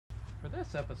For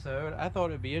this episode, I thought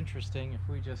it'd be interesting if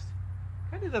we just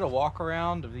kind of did a walk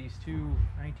around of these two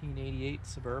 1988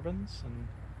 Suburbans, and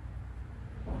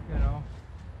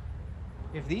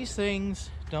if these things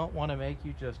don't want to make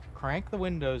you just crank the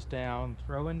windows down,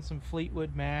 throw in some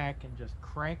Fleetwood Mac, and just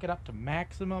crank it up to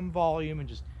maximum volume and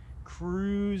just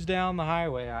cruise down the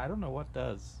highway, I don't know what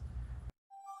does.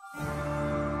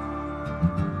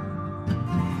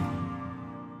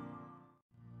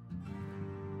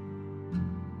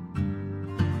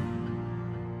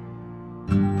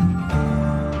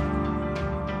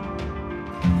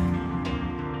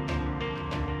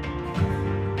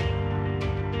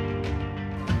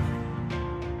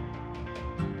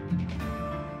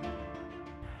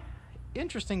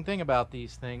 Interesting thing about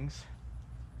these things,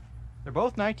 they're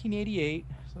both 1988,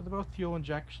 so they're both fuel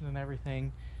injection and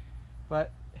everything,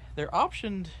 but they're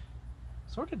optioned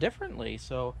sort of differently.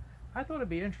 So I thought it'd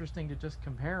be interesting to just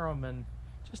compare them and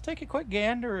just take a quick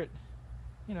gander at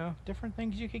different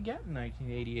things you could get in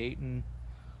 1988 and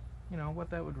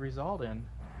what that would result in.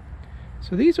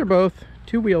 So these are both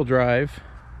two-wheel drive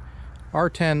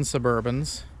R10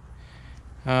 Suburbans.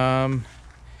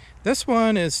 This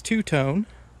one is two-tone.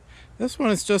 This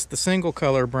one is just the single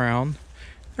color brown.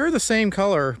 They're the same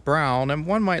color brown, and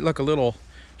one might look a little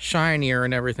shinier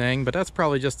and everything, but that's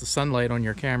probably just the sunlight on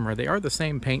your camera. They are the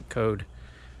same paint code.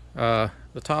 The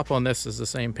top on this is the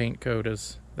same paint code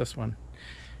as this one.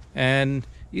 And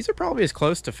these are probably as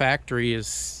close to factory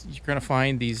as you're going to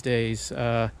find these days.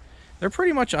 They're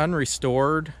pretty much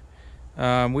unrestored.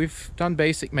 We've done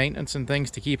basic maintenance and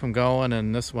things to keep them going,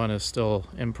 and this one is still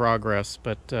in progress,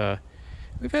 but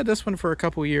we've had this one for a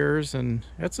couple years, and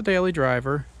it's a daily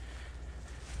driver.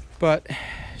 But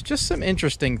just some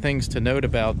interesting things to note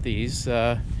about these.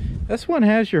 This one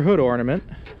has your hood ornament.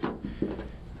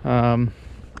 And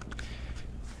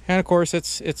of course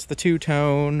it's the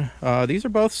two-tone. These are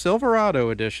both Silverado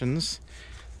editions.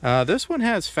 This one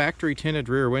has factory tinted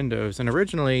rear windows, and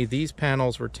originally these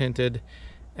panels were tinted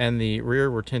and the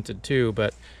rear were tinted too,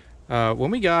 but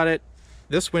when we got it,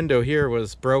 this window here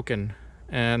was broken,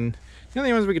 and the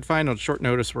only ones we could find on short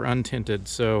notice were untinted,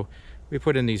 so we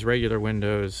put in these regular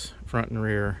windows, front and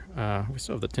rear. We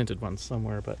still have the tinted ones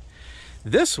somewhere, but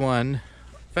this one,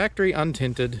 factory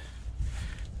untinted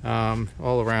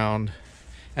all around.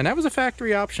 And that was a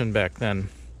factory option back then.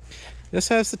 This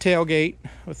has the tailgate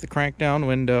with the crank down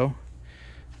window.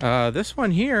 This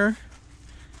one here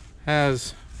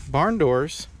has barn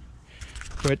doors,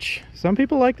 which some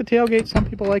people like the tailgate, some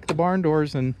people like the barn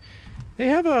doors, and they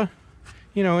have a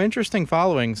interesting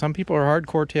following. Some people are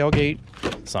hardcore tailgate.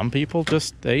 Some people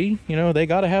just, they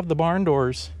got to have the barn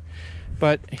doors.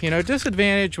 But,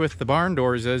 disadvantage with the barn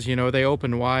doors is, they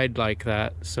open wide like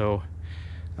that. So,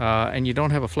 and you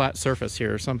don't have a flat surface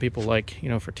here. Some people like,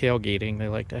 for tailgating, they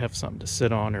like to have something to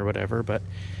sit on or whatever. But,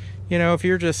 if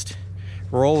you're just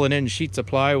rolling in sheets of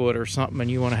plywood or something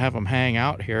and you want to have them hang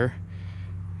out here,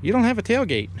 you don't have a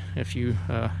tailgate if you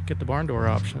get the barn door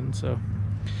option. So,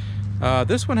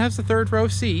 this one has the third row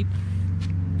seat.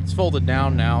 It's folded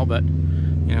down now, but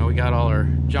we got all our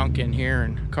junk in here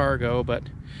and cargo, but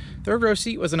third row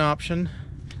seat was an option.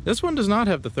 This one does not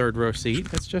have the third row seat.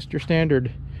 It's just your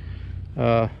standard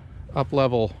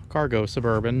up-level cargo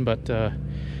Suburban, but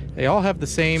they all have the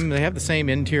same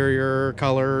interior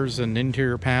colors and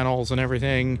interior panels and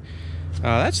everything.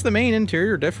 That's the main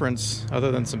interior difference,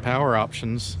 other than some power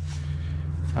options.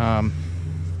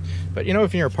 But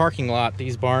if you're in a parking lot,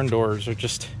 these barn doors are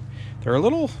just, they're a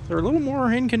little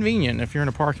more inconvenient if you're in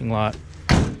a parking lot.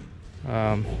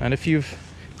 And if you've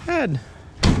had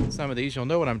some of these, you'll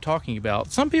know what I'm talking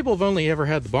about. Some people have only ever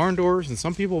had the barn doors, and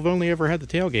some people have only ever had the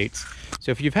tailgates.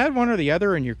 So if you've had one or the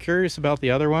other and you're curious about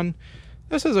the other one,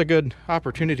 this is a good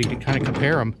opportunity to kind of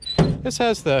compare them. This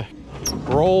has the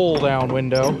roll down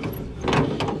window.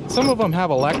 Some of them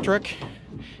have electric,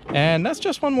 and that's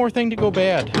just one more thing to go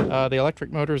bad. The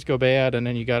electric motors go bad, and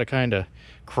then you got to kind of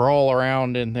crawl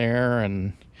around in there,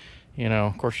 and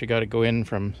of course you got to go in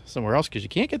from somewhere else because you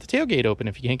can't get the tailgate open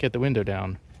if you can't get the window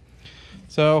down.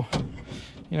 So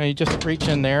you just reach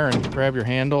in there and grab your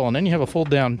handle, and then you have a fold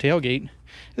down tailgate.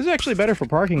 This is actually better for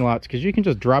parking lots because you can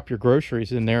just drop your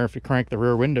groceries in there if you crank the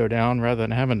rear window down rather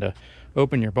than having to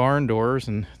open your barn doors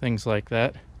and things like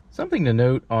that. Something to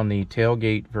note on the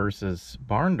tailgate versus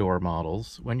barn door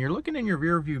models: when you're looking in your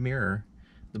rear view mirror,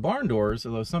 the barn doors,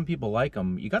 although some people like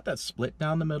them, you got that split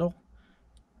down the middle,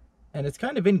 and it's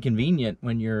kind of inconvenient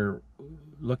when you're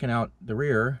looking out the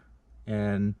rear,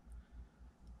 and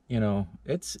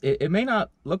it may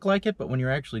not look like it, but when you're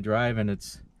actually driving,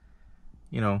 it's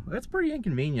that's pretty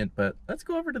inconvenient. But let's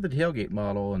go over to the tailgate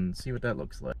model and see what that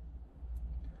looks like.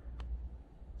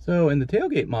 So in the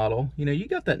tailgate model, you know, you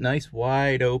got that nice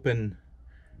wide open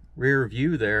rear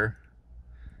view there.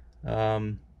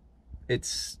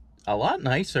 It's a lot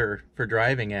nicer for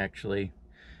driving, actually.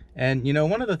 And you know,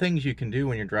 one of the things you can do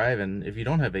when you're driving, if you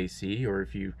don't have AC or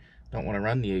if you don't want to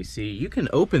run the AC, you can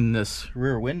open this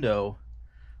rear window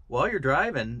while you're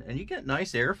driving and you get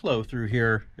nice airflow through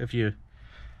here. If you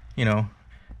know,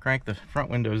 crank the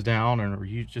front windows down or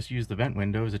you just use the vent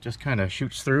windows, it just kind of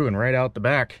shoots through and right out the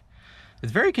back.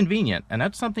 It's very convenient, and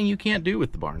that's something you can't do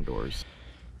with the barn doors.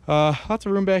 Lots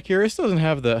of room back here. This doesn't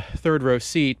have the third row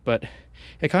seat, but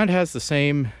it kind of has the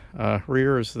same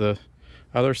rear as the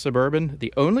other Suburban.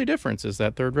 The only difference is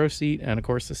that third row seat and of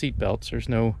course the seat belts. There's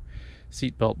no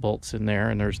seat belt bolts in there,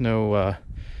 and there's no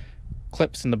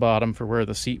clips in the bottom for where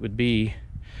the seat would be.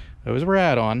 Those were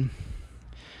add-on.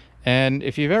 And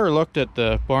if you've ever looked at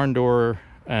the barn door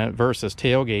versus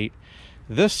tailgate,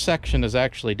 this section is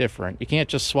actually different. You can't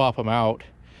just swap them out.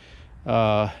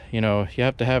 You know, you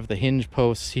have to have the hinge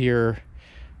posts here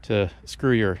to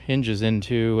screw your hinges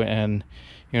into, and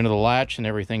you know, the latch and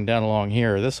everything down along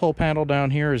here. This whole panel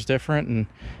down here is different, and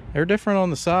they're different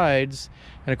on the sides.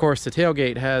 And of course the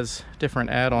tailgate has different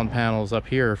add-on panels up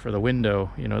here for the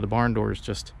window. You know, the barn doors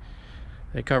just,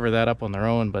 they cover that up on their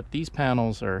own, but these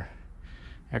panels are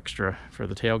extra for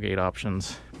the tailgate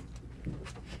options.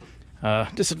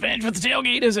 Disadvantage with the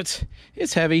tailgate is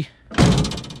it's heavy.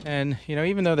 And you know,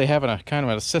 even though they have a kind of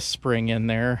an assist spring in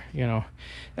there, you know,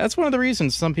 that's one of the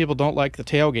reasons some people don't like the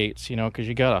tailgates, you know, because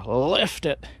you gotta lift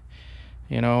it,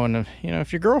 you know. And you know,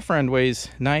 if your girlfriend weighs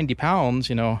 90 pounds,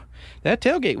 you know, that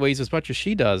tailgate weighs as much as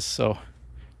she does. So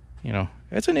you know,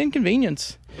 it's an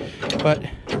inconvenience. But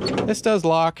this does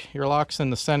lock. Your lock's in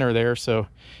the center there, so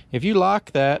if you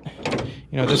lock that,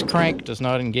 you know, this crank does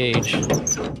not engage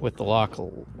with the lock. I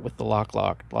don't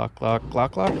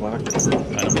know,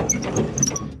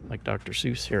 like Dr.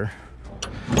 Seuss here.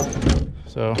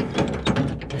 So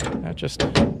that just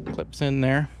clips in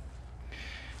there.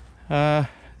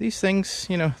 These things,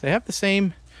 you know, they have the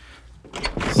same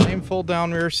fold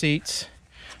down rear seats.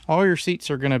 All your seats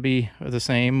are going to be the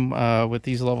same with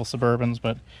these level Suburbans,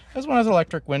 but this one has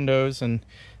electric windows, and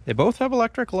they both have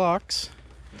electric locks.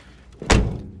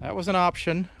 That was an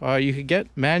option. You could get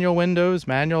manual windows,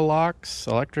 manual locks,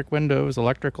 electric windows,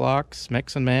 electric locks,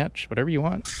 mix and match, whatever you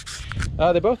want.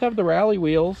 They both have the rally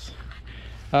wheels.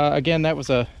 Again, that was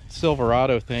a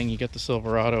Silverado thing. You get the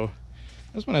Silverado.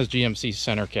 This one has GMC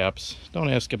center caps. Don't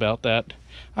ask about that.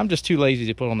 I'm just too lazy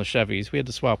to put on the Chevys. We had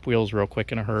to swap wheels real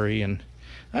quick in a hurry, and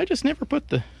I just never put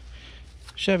the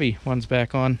Chevy ones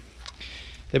back on.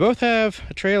 They both have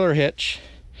a trailer hitch.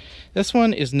 This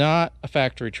one is not a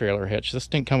factory trailer hitch. This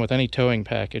didn't come with any towing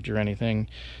package or anything.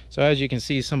 So as you can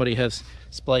see, somebody has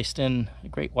spliced in a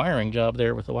great wiring job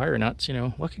there with the wire nuts. You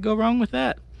know, what could go wrong with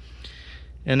that?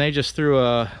 And they just threw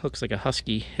a, looks like a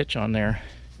Husky hitch on there.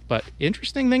 But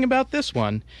interesting thing about this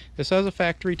one, this has a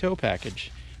factory tow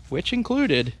package, which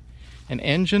included an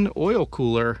engine oil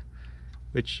cooler,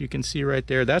 which you can see right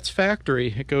there. That's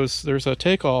factory. It goes, there's a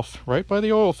takeoff right by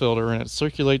the oil filter, and it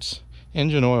circulates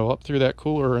engine oil up through that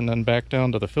cooler and then back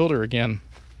down to the filter again.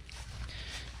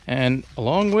 And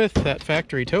along with that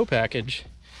factory tow package,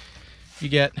 you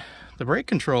get the brake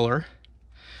controller,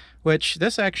 which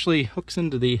this actually hooks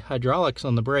into the hydraulics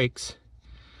on the brakes.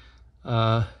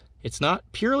 It's not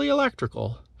purely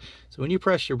electrical. So when you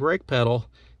press your brake pedal,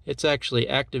 it's actually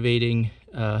activating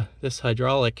this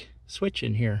hydraulic switch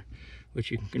in here, which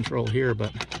you can control here.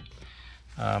 But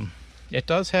it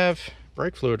does have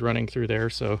brake fluid running through there,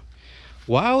 so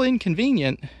while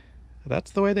inconvenient, that's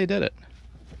the way they did it.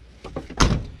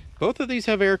 Both of these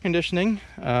have air conditioning.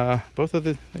 Both of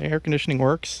the air conditioning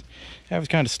works. That was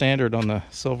kind of standard on the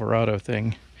Silverado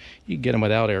thing. You can get them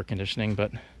without air conditioning,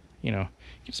 but you know,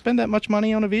 you spend that much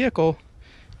money on a vehicle,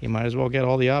 you might as well get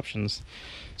all the options.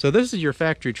 So this is your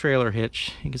factory trailer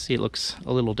hitch. You can see it looks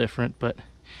a little different, but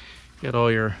you got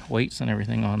all your weights and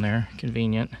everything on there.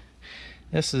 Convenient.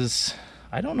 This is,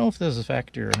 I don't know if this is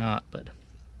factory or not, but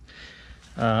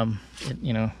it,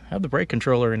 you know, have the brake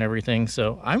controller and everything,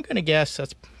 so I'm gonna guess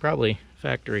that's probably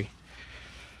factory.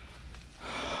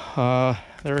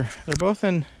 They're both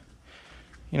in,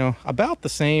 you know, about the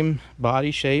same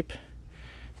body shape,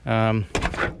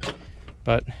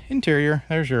 but interior,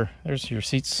 there's your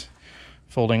seats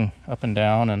folding up and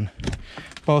down, and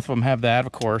both of them have that,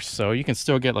 of course, so you can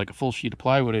still get like a full sheet of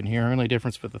plywood in here. Only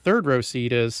difference with the third row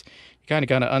seat is you kind of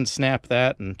gotta unsnap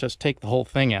that and just take the whole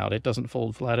thing out. It doesn't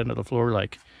fold flat into the floor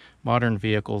like modern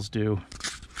vehicles do.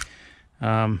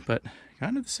 But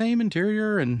kind of the same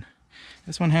interior, and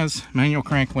this one has manual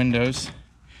crank windows.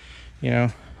 You know,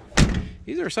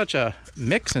 these are such a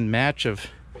mix and match of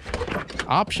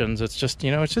options. It's just, you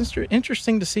know, it's just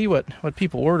interesting to see what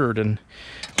people ordered. And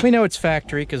we know it's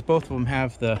factory because both of them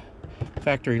have the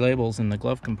factory labels in the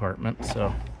glove compartment.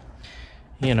 So,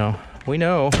 you know, we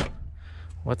know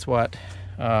what's what.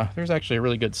 There's actually a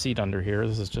really good seat under here.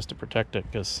 This is just to protect it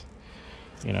because,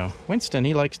 you know, Winston,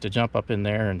 he likes to jump up in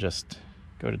there and just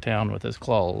go to town with his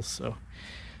claws. So,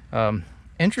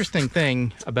 interesting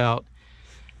thing about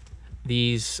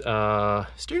these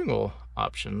steering wheel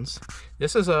options.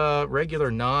 This is a regular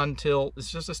non-tilt.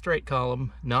 It's just a straight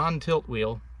column, non-tilt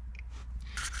wheel.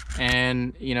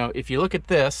 And, you know, if you look at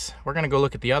this, we're going to go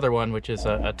look at the other one, which is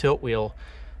a tilt wheel.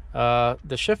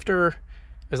 The shifter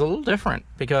is a little different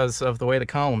because of the way the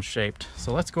column's shaped.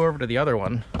 So let's go over to the other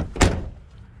one.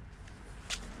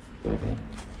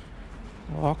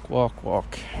 Walk, walk,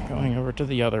 walk. Going over to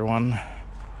the other one.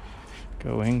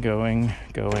 Going.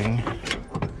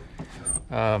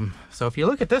 So if you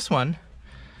look at this one,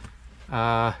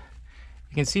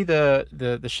 you can see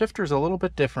the shifter's a little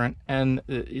bit different, and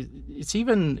it's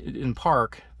even in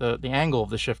park, the angle of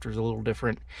the shifter is a little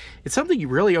different. It's something you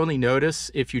really only notice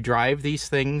if you drive these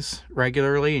things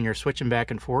regularly and you're switching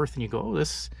back and forth and you go, oh,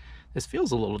 this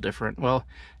feels a little different. Well,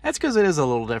 that's because it is a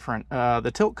little different.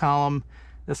 The tilt column,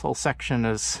 this whole section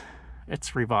it's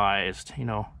revised. You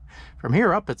know, from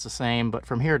here up it's the same, but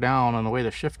from here down and the way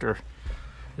the shifter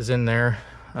is in there,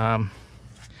 and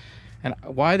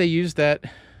why they use that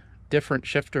different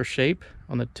shifter shape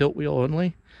on the tilt wheel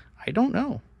only, I don't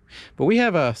know. But we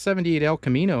have a 78 El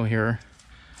Camino here.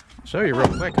 I'll show you real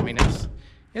quick. I mean,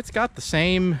 it's got the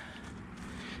same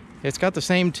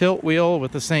tilt wheel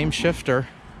with the same shifter,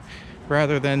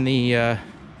 rather than the I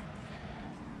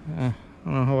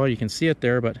don't know how well you can see it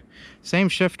there, but same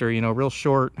shifter, you know, real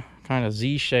short, kind of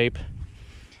Z shape.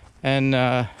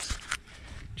 And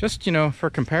just, you know, for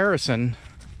comparison,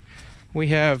 we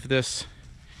have this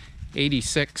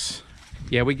 86.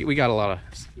 Yeah, we got a lot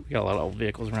of old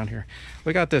vehicles around here.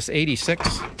 We got this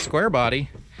 86 square body,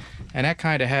 and that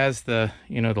kind of has the,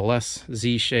 you know, the less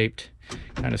Z-shaped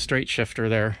kind of straight shifter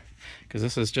there, because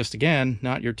this is just, again,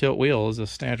 not your tilt wheel, is a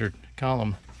standard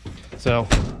column. So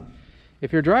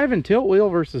if you're driving tilt wheel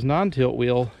versus non-tilt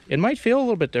wheel, it might feel a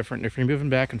little bit different if you're moving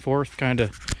back and forth, kind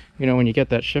of, you know, when you get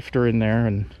that shifter in there.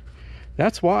 And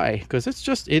that's why, because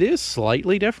it is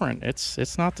slightly different.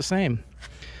 It's not the same.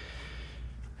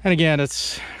 And again,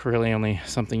 it's really only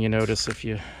something you notice if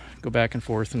you go back and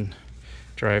forth and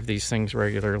drive these things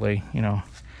regularly, you know.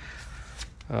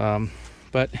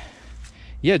 But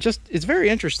yeah, it's very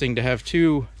interesting to have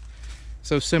two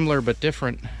so similar but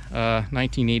different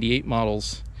 1988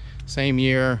 models, same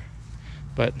year,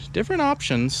 but different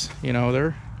options. You know,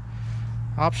 they're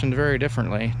optioned very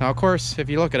differently. Now, of course, if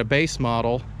you look at a base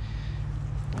model,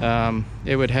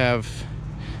 it would have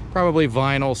probably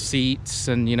vinyl seats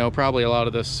and, you know, probably a lot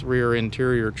of this rear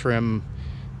interior trim.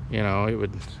 You know, it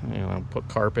would, you know, put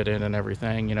carpet in and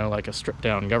everything, you know, like a stripped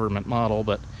down government model.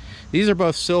 But these are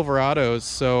both Silverados,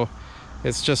 so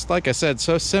it's just, like I said,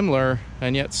 so similar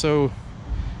and yet so,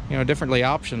 you know, differently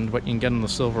optioned what you can get in the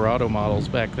Silverado models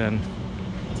back then.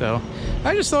 So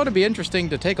I just thought it'd be interesting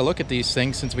to take a look at these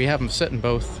things since we have them sitting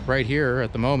both right here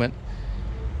at the moment.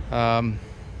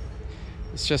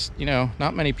 It's just, you know,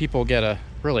 not many people get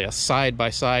really a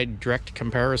side-by-side direct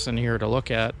comparison here to look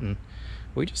at, and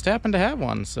we just happen to have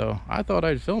one, so I thought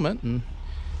I'd film it and,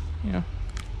 you know,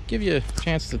 give you a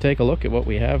chance to take a look at what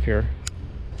we have here.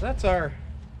 So that's our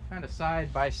kind of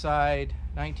side-by-side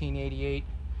 1988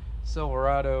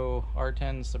 Silverado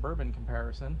R10 Suburban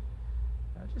comparison.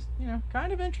 Just, you know,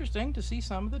 kind of interesting to see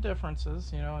some of the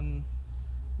differences, you know, in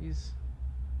these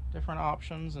different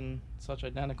options and such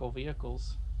identical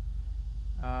vehicles.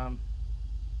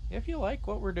 If you like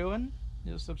what we're doing,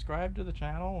 you know, subscribe to the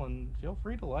channel and feel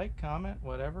free to like, comment,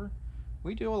 whatever.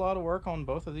 We do a lot of work on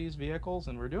both of these vehicles,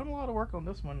 and we're doing a lot of work on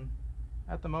this one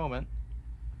at the moment.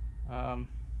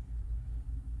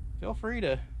 Feel free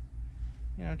to,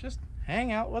 you know, just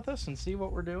hang out with us and see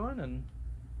what we're doing. And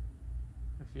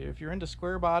if you're into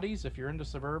square bodies, if you're into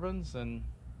Suburbans, then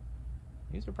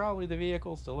these are probably the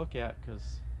vehicles to look at,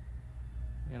 because,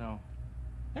 you know,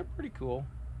 they're pretty cool.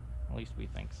 At least we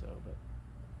think so. But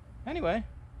anyway,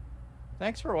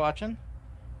 thanks for watching.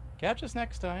 Catch us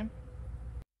next time.